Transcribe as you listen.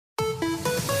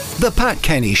The Pat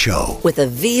Kenny Show with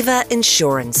Aviva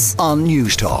Insurance on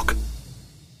News Talk.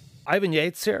 Ivan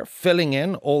Yates here, filling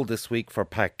in all this week for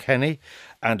Pat Kenny.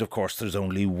 And of course, there's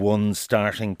only one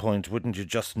starting point, wouldn't you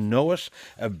just know it?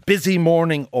 A busy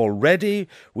morning already.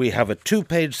 We have a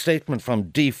 2-page statement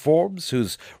from Dee Forbes,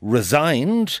 who's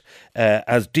resigned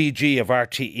as DG of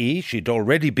RTE. She'd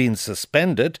already been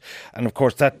suspended. And of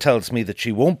course, that tells me that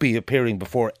she won't be appearing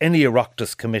before any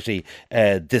Oireachtas Committee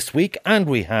this week. And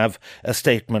we have a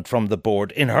statement from the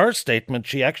board. In her statement,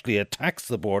 she actually attacks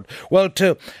the board. Well,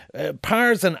 to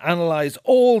parse and analyse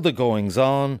all the goings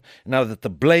on, now that the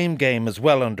blame game is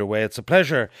well underway, it's a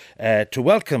pleasure to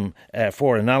welcome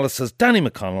for analysis Danny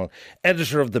McConnell,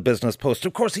 editor of the Business Post.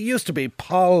 Of course, he used to be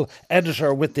Poll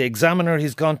editor with the Examiner.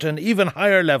 He's gone to an even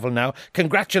higher level now.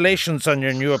 Congratulations on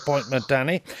your new appointment,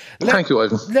 Danny. Thank you,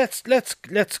 Ivan.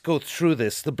 Let's go through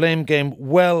this. The blame game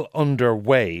well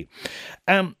underway.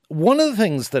 One of the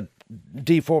things that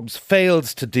Dee Forbes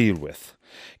fails to deal with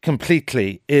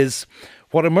completely is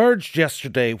what emerged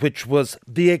yesterday, which was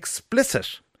the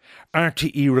explicit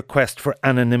RTE request for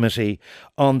anonymity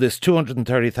on this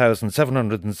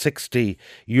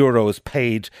 €230,760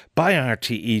 paid by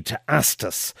RTE to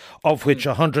Astus, of which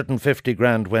 150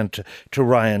 grand went to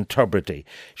Ryan Tubridy.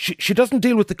 She doesn't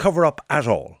deal with the cover-up at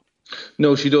all.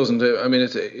 No, she doesn't. I mean,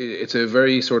 it's a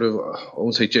very sort of, I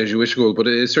won't say Jesuitical, but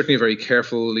it is certainly a very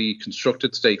carefully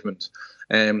constructed statement.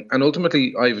 And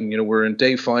ultimately, Ivan, we're in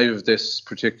day 5 of this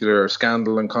particular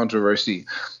scandal and controversy,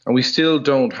 and we still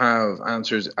don't have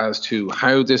answers as to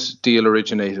how this deal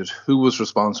originated, who was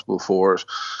responsible for it,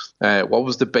 what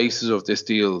was the basis of this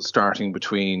deal starting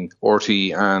between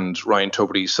RTE and Ryan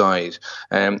Tubridy's side.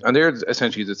 And they're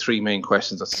essentially the 3 main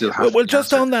questions that still have to be Well,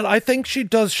 just answered. on that, I think she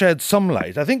does shed some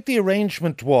light. I think the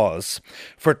arrangement was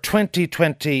for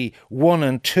 2021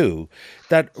 and 2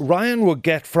 that Ryan would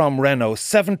get from Renault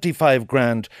 75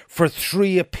 grand for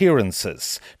 3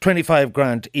 appearances, 25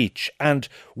 grand each. And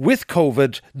with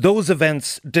COVID, those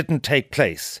events didn't take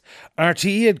place.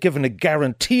 RTE had given a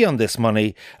guarantee on this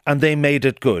money and they made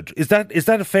it good. Is that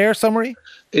a fair summary?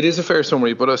 It is a fair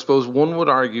summary, but I suppose one would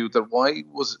argue that why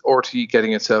was RTE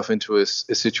getting itself into a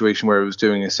situation where it was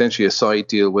doing essentially a side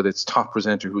deal with its top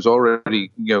presenter, who's already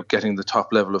getting the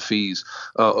top level of fees,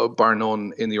 bar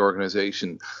none, in the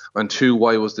organisation, and 2,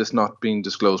 why was this not being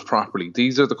disclosed properly?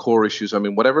 These are the core issues. I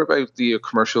mean, whatever about the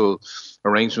commercial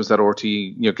arrangements that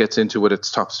RTE gets into with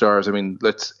its top stars. I mean,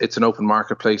 it's an open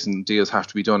marketplace and deals have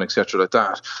to be done, etc. like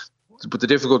that. But the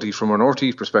difficulty from an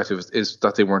RTE perspective is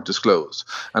that they weren't disclosed,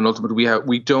 and ultimately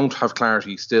we don't have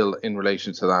clarity still in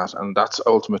relation to that, and that's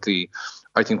ultimately,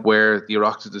 I think, where the 2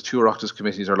 Oireachtas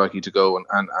committees are likely to go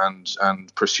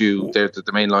and pursue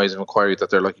the main lines of inquiry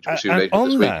that they're likely to pursue later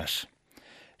this week. That,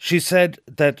 she said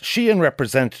that she and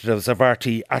representatives of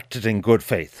RTE acted in good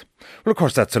faith. Well, of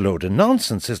course, that's a load of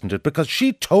nonsense, isn't it? Because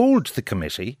she told the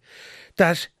committee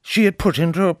that she had put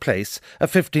into her place a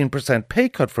 15% pay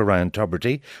cut for Ryan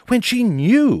Tubridy when she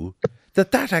knew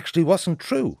that actually wasn't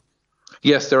true.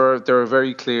 Yes, there are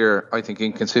very clear, I think,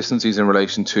 inconsistencies in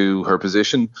relation to her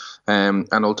position. And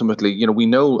ultimately, we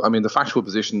know, I mean, the factual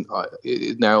position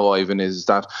now, Ivan, is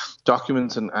that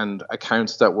documents and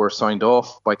accounts that were signed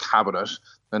off by Cabinet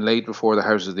and laid before the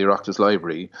Houses of the Oireachtas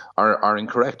Library are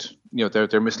incorrect.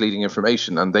 They're misleading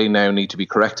information, and they now need to be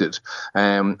corrected.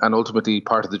 And ultimately,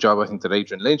 part of the job I think that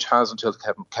Adrian Lynch has until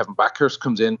Kevin Backhurst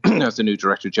comes in as the new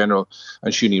Director General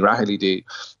and Shuni Rahilly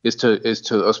is to I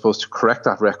suppose to correct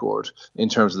that record in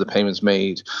terms of the payments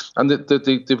made. And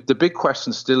the big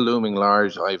question still looming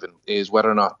large, Ivan, is whether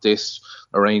or not this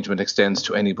arrangement extends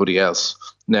to anybody else.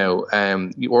 Now,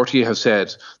 RTE have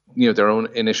said their own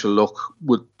initial look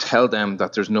would tell them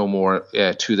that there's no more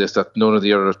to this, that none of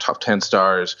the other top 10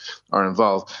 stars are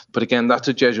involved. But again, that's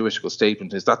a Jesuitical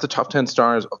statement. Is that the top 10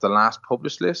 stars of the last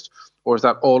published list? Or is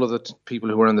that all of the people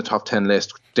who were in the top 10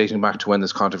 list dating back to when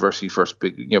this controversy first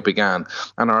began?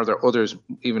 And are there others,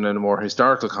 even in a more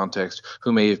historical context,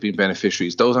 who may have been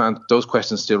beneficiaries? Those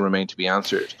questions still remain to be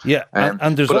answered. Yeah,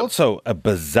 and there's also a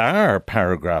bizarre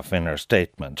paragraph in her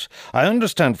statement. I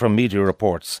understand from media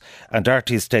reports and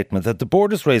RT's statement that the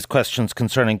board has raised questions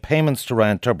concerning payments to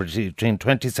Ryan Tubridy between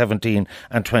 2017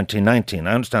 and 2019.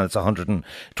 I understand it's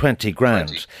 120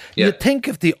 grand. Yeah. You'd think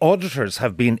if the auditors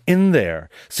have been in there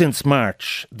since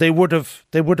March, they would have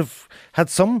had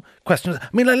some questions. I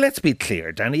mean, let's be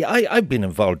clear, Danny. I've been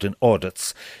involved in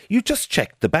audits. You just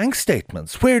check the bank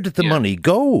statements. Where did the money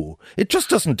go? It just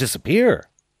doesn't disappear.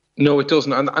 No, it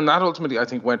doesn't. And that ultimately, I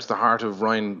think, went to the heart of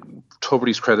Ryan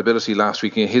Tubridy's credibility last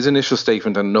week. His initial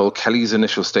statement and Noel Kelly's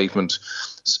initial statement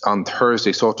on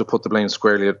Thursday sought to put the blame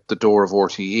squarely at the door of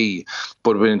RTE.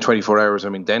 But within 24 hours,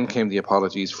 then came the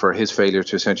apologies for his failure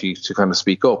to essentially to kind of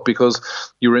speak up, because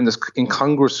you were in this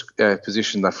incongruous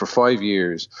position that for 5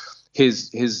 years,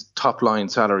 his top line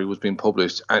salary was being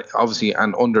published, obviously,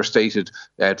 and understated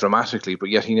dramatically, but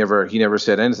yet he never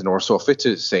said anything or saw fit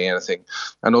to say anything,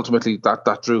 and ultimately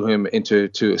that drew him into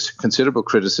considerable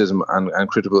criticism and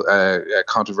critical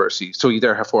controversy. So he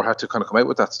therefore had to kind of come out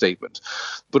with that statement.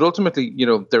 But ultimately,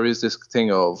 there is this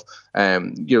thing of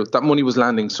that money was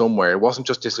landing somewhere. It wasn't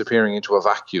just disappearing into a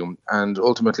vacuum. And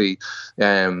ultimately,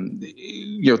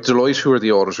 Deloitte, who are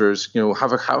the auditors,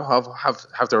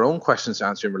 have their own questions to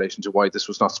answer in relation to why this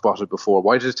was not spotted before.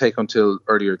 Why did it take until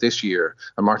earlier this year,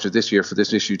 March of this year, for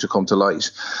this issue to come to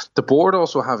light? The board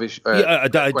also have issues.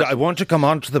 I want to come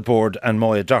on to the board and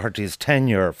Moya Doherty's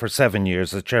tenure for 7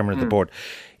 years as chairman of the board.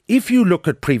 If you look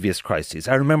at previous crises,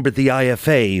 I remember the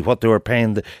IFA, what they were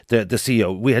paying the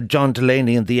CEO. We had John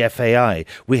Delaney in the FAI.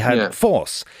 We had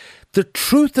Foss. The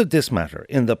truth of this matter,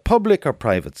 in the public or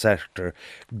private sector,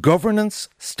 governance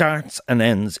starts and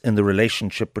ends in the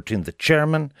relationship between the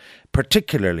chairman,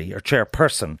 particularly, or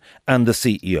chairperson, and the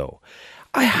CEO.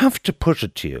 I have to put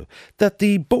it to you that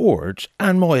the board,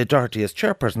 and Moya Doherty as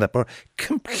chairperson of that board,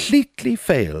 completely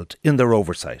failed in their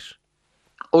oversight.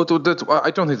 I don't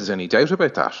think there's any doubt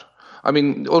about that.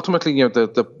 Ultimately,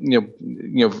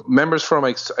 the members from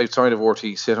outside of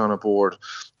RT sit on a board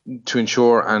to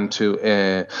ensure and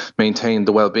to maintain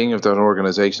the well-being of that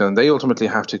organisation, and they ultimately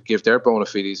have to give their bona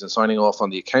fides and signing off on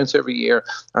the accounts every year,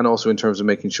 and also in terms of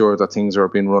making sure that things are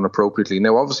being run appropriately.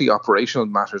 Now, obviously, operational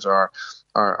matters are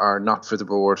not for the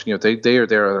board. They are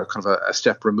there kind of a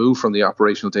step removed from the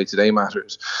operational day-to-day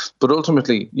matters. But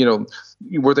ultimately,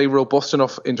 were they robust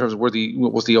enough in terms of was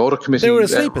the audit committee? They were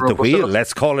asleep at the wheel.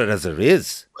 Let's call it as it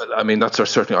is. I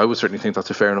would certainly think that's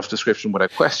a fair enough description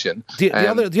without question.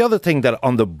 The other thing that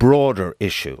on the broader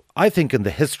issue, I think in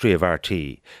the history of RT,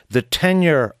 the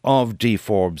tenure of Dee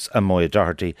Forbes and Moya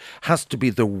Doherty has to be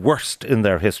the worst in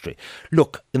their history.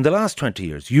 Look, in the last 20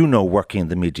 years, working in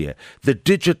the media, the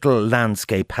digital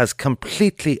landscape has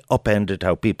completely upended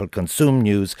how people consume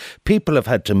news. People have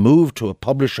had to move to a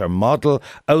publisher model,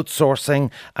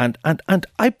 outsourcing, and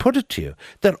I put it to you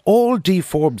that all Dee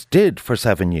Forbes did for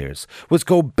 7 years was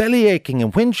go bellyaching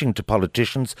and whinging to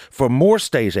politicians for more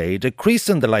state aid, increase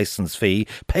in the licence fee,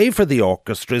 pay for the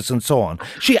orchestras and so on.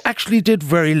 She actually did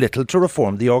very little to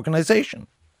reform the organisation.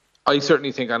 I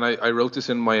certainly think, and I wrote this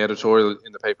in my editorial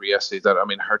in the paper yesterday, that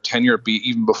her tenure,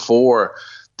 even before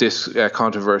this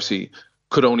controversy,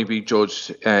 could only be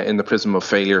judged in the prism of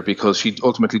failure, because she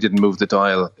ultimately didn't move the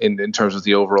dial in terms of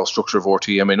the overall structure of RT.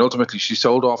 Ultimately, she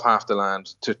sold off half the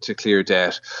land to clear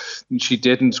debt. She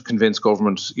didn't convince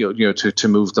government, to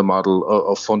move the model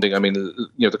of funding.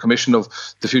 The Commission of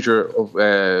the Future of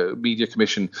Media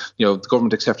Commission, the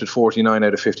government accepted 49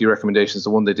 out of 50 recommendations. The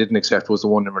one they didn't accept was the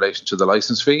one in relation to the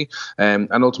licence fee. And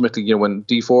ultimately, when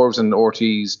Dee Forbes and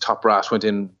RT's top brass went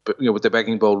in, with the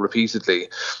begging bowl repeatedly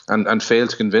and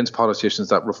failed to convince politicians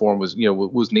that reform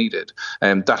was needed,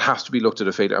 and that has to be looked at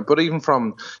a failure. But even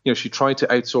from she tried to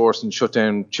outsource and shut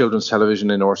down children's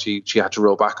television in RT, she had to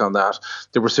roll back on that.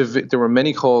 There were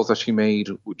many calls that she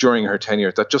made during her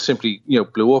tenure that just simply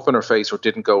blew up in her face or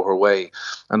didn't go her way.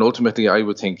 And ultimately, I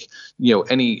would think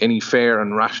any fair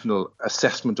and rational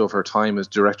assessment of her time as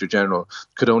Director General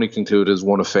could only conclude as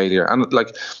one of failure. And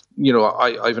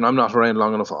I'm not around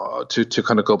long enough to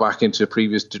kind of go back into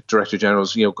previous Director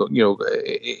Generals,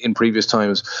 in previous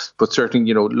times, but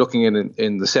certainly, looking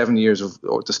in the 7 years of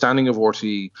the standing of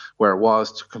RT where it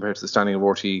was compared to the standing of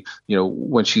RT,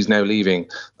 when she's now leaving,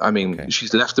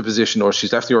 she's left the position, or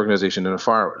she's left the organisation in a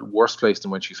far worse place than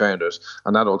when she found it,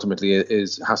 and that ultimately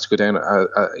has to go down,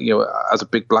 as a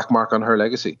big black mark on her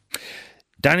legacy.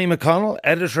 Danny McConnell,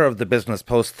 editor of the Business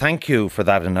Post, thank you for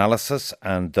that analysis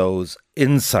and those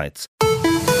insights.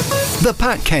 The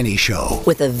Pat Kenny Show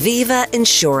with Aviva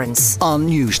Insurance on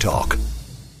News Talk.